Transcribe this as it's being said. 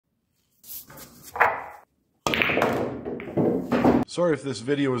Sorry if this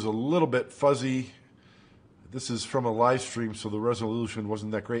video is a little bit fuzzy. This is from a live stream, so the resolution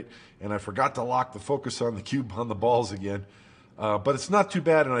wasn't that great, and I forgot to lock the focus on the cube on the balls again. But it's not too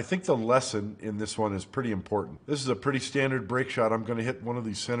bad, and I think the lesson in this one is pretty important. This is a pretty standard break shot. I'm going to hit one of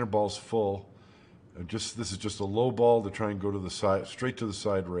these center balls full. This is just a low ball to try and go to the side, straight to the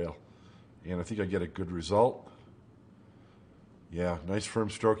side rail. And I think I get a good result. Yeah, nice firm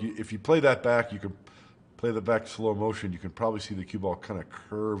stroke. If you play that back, you can play the back slow motion. You can probably see the cue ball kind of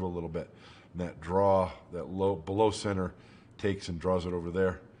curve a little bit. And that draw, that low below center, takes and draws it over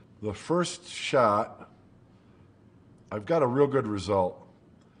there. The first shot, I've got a real good result.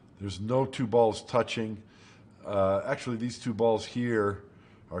 There's no two balls touching. Actually, these two balls here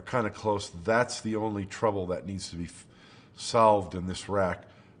are kind of close. That's the only trouble that needs to be solved in this rack.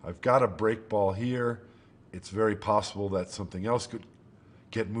 I've got a break ball here. It's very possible that something else could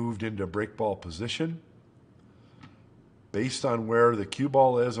get moved into break ball position. Based on where the cue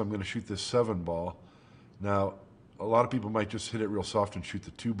ball is, I'm going to shoot this 7 ball. Now, a lot of people might just hit it real soft and shoot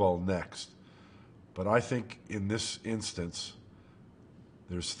the 2 ball next. But I think in this instance,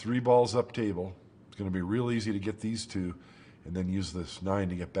 there's 3 balls up table. It's going to be real easy to get these 2 and then use this 9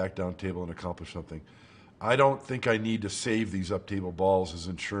 to get back down table and accomplish something. I don't think I need to save these up table balls as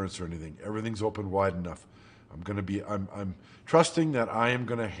insurance or anything. Everything's open wide enough. I'm trusting that I am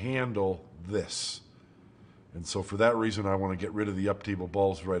going to handle this. And so for that reason, I want to get rid of the up table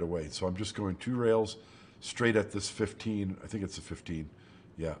balls right away. So I'm just going 2 rails straight at this 15. I think it's a 15.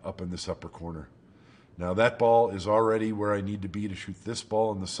 Yeah, up in this upper corner. Now that ball is already where I need to be to shoot this ball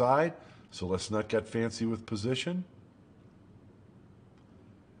on the side. So let's not get fancy with position.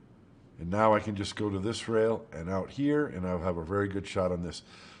 And now I can just go to this rail and out here, and I'll have a very good shot on this.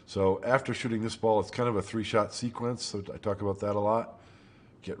 So after shooting this ball, it's kind of a 3-shot sequence. So I talk about that a lot.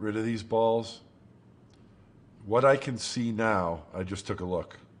 Get rid of these balls. What I can see now, I just took a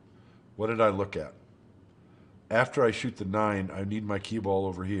look. What did I look at? After I shoot the 9, I need my cue ball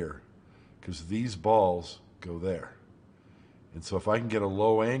over here because these balls go there. And so if I can get a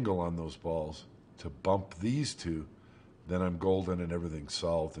low angle on those balls to bump these 2, then I'm golden and everything's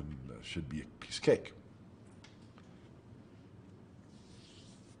solved and should be a piece of cake.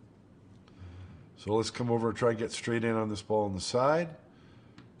 So let's come over and try and get straight in on this ball on the side.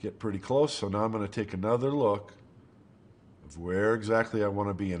 Get pretty close. So now I'm going to take another look of where exactly I want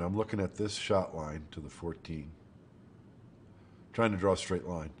to be. And I'm looking at this shot line to the 14. Trying to draw a straight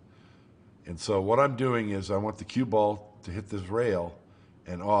line. And so what I'm doing is I want the cue ball to hit this rail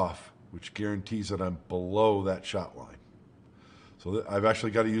and off, which guarantees that I'm below that shot line. So I've actually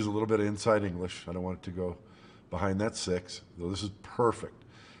got to use a little bit of inside English. I don't want it to go behind that 6. So this is perfect.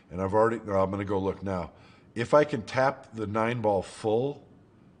 And I'm going to go look now. If I can tap the 9 ball full,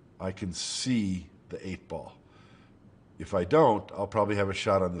 I can see the 8 ball. If I don't, I'll probably have a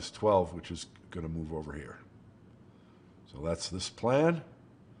shot on this 12, which is going to move over here. So that's this plan.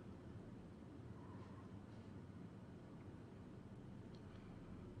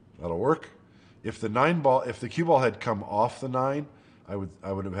 That'll work. If the cue ball had come off the 9, I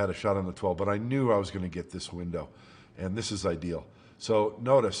would have had a shot on the 12, but I knew I was going to get this window, and this is ideal. So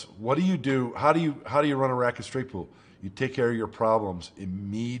notice, what do you do? How do you run a racket straight pool? You take care of your problems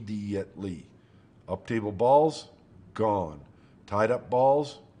immediately. Up table balls, gone. Tied up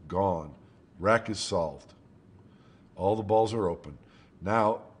balls, gone. Rack is solved. All the balls are open.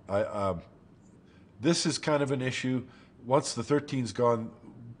 Now, this is kind of an issue. Once the 13's gone,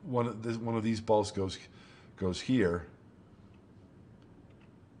 one of these balls goes here.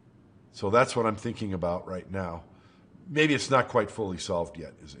 So that's what I'm thinking about right now. Maybe it's not quite fully solved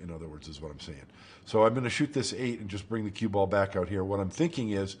yet, in other words, is what I'm saying. So I'm going to shoot this 8 and just bring the cue ball back out here. What I'm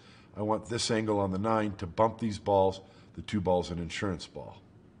thinking is I want this angle on the 9 to bump these balls. The 2 balls an insurance ball.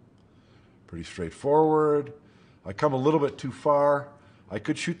 Pretty straightforward. I come a little bit too far. I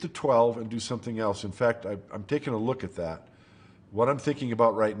could shoot the 12 and do something else. In fact, I'm taking a look at that. What I'm thinking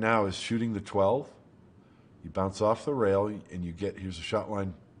about right now is shooting the 12. You bounce off the rail and you get, here's a shot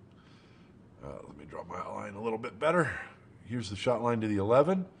line. Let me draw my outline a little bit better. Here's the shot line to the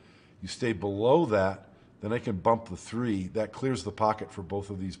 11. You stay below that, then I can bump the 3. That clears the pocket for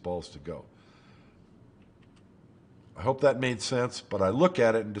both of these balls to go. I hope that made sense, but I look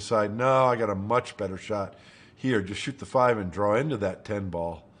at it and decide, no, I got a much better shot here. Just shoot the 5 and draw into that 10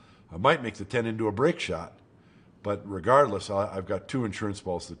 ball. I might make the 10 into a break shot, but regardless, I've got 2 insurance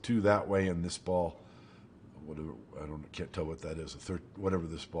balls, the 2 that way and this ball, whatever, can't tell what that is, whatever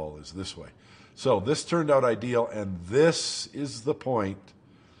this ball is this way. So this turned out ideal, and this is the point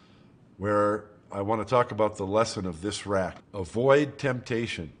where I want to talk about the lesson of this rack. Avoid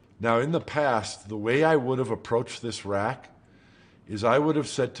temptation. Now, in the past, the way I would have approached this rack is I would have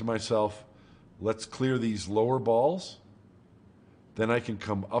said to myself, let's clear these lower balls. Then I can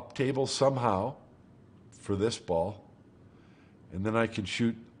come up table somehow for this ball. And then I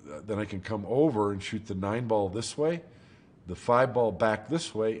can come over and shoot the 9 ball this way, the 5 ball back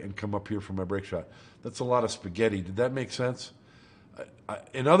this way, and come up here for my break shot. That's a lot of spaghetti. Did that make sense?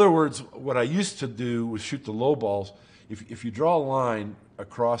 In other words, what I used to do was shoot the low balls. If you draw a line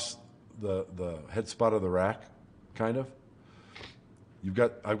across the head spot of the rack, kind of,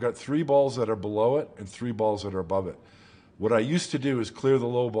 I've got 3 balls that are below it and 3 balls that are above it. What I used to do is clear the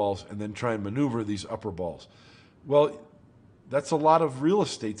low balls and then try and maneuver these upper balls. Well, that's a lot of real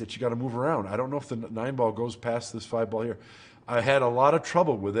estate that you got to move around. I don't know if the 9 ball goes past this 5 ball here. I had a lot of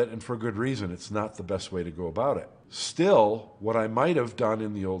trouble with it, and for good reason. It's not the best way to go about it. Still, what I might have done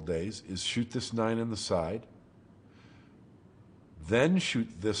in the old days is shoot this 9 in the side, then shoot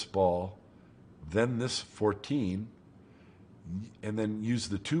this ball, then this 14, and then use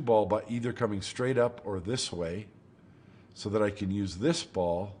the 2 ball by either coming straight up or this way so that I can use this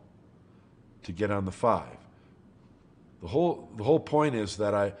ball to get on the 5. The whole point is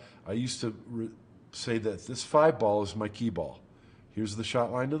that I used to say that this 5 ball is my key ball. Here's the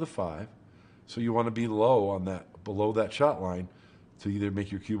shot line to the 5. So you want to be low on that, below that shot line, to either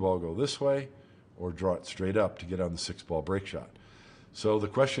make your cue ball go this way or draw it straight up to get on the 6 ball break shot. So the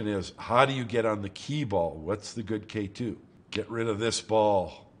question is, how do you get on the key ball? What's the good K2? Get rid of this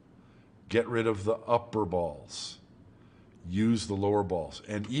ball. Get rid of the upper balls. Use the lower balls.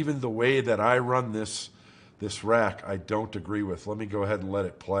 And even the way that I run this rack, I don't agree with. Let me go ahead and let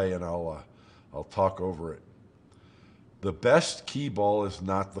it play, and I'll talk over it. The best key ball is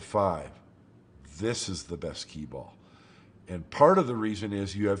not the 5. This is the best key ball. And part of the reason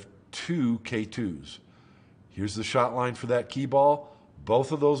is you have 2 K2s. Here's the shot line for that key ball.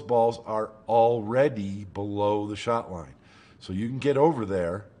 Both of those balls are already below the shot line. So you can get over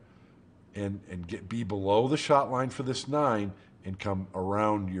there and be below the shot line for this 9 and come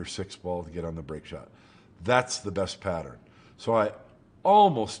around your 6 ball to get on the break shot. That's the best pattern. So I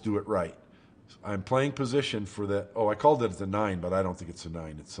almost do it right. I'm playing position for the, I called it the 9, but I don't think it's a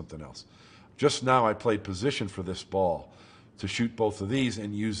 9. It's something else. Just now I played position for this ball to shoot both of these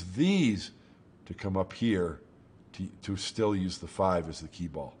and use these to come up here to still use the 5 as the key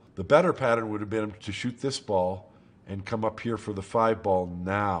ball. The better pattern would have been to shoot this ball and come up here for the 5 ball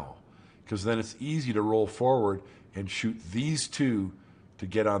now, because then it's easy to roll forward and shoot these 2 to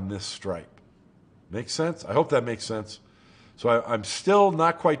get on this stripe. Makes sense? I hope that makes sense. So I'm still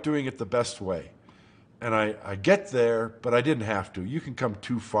not quite doing it the best way. And I get there, but I didn't have to. You can come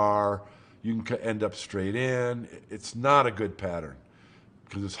too far. You can end up straight in. It's not a good pattern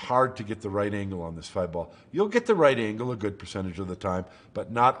because it's hard to get the right angle on this 5 ball. You'll get the right angle a good percentage of the time,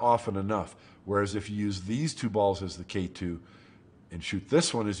 but not often enough. Whereas if you use these 2 balls as the K2 and shoot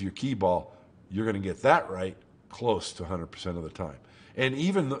this one as your key ball, you're going to get that right close to 100% of the time. And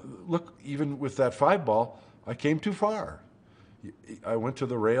even with that 5 ball, I came too far. I went to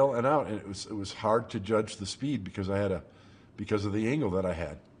the rail and out, and it was hard to judge the speed because of the angle that I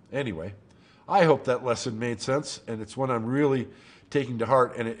had. Anyway, I hope that lesson made sense, and it's one I'm really taking to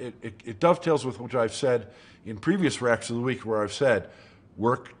heart, and it dovetails with what I've said in previous Racks of the Week, where I've said,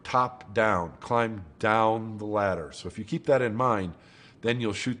 work top down, climb down the ladder. So if you keep that in mind, then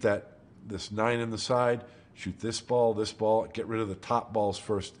you'll shoot this 9 in the side, shoot this ball, get rid of the top balls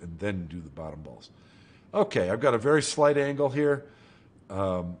first, and then do the bottom balls. Okay, I've got a very slight angle here.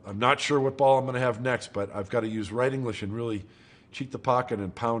 I'm not sure what ball I'm going to have next, but I've got to use right English and really cheat the pocket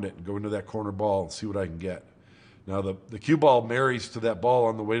and pound it and go into that corner ball and see what I can get. Now, the cue ball marries to that ball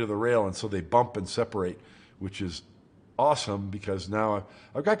on the way to the rail, and so they bump and separate, which is awesome because now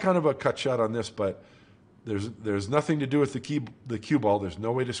I've got kind of a cut shot on this, but there's nothing to do with the cue ball. There's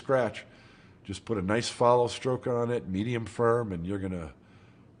no way to scratch. Just put a nice follow stroke on it, medium firm, and you're going to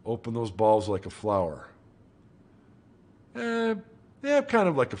open those balls like a flower. Yeah, kind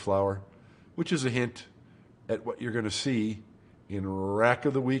of like a flower, which is a hint at what you're going to see in Rack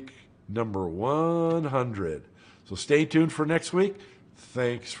of the Week number 100. So stay tuned for next week.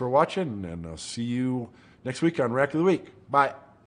 Thanks for watching, and I'll see you next week on Rack of the Week. Bye.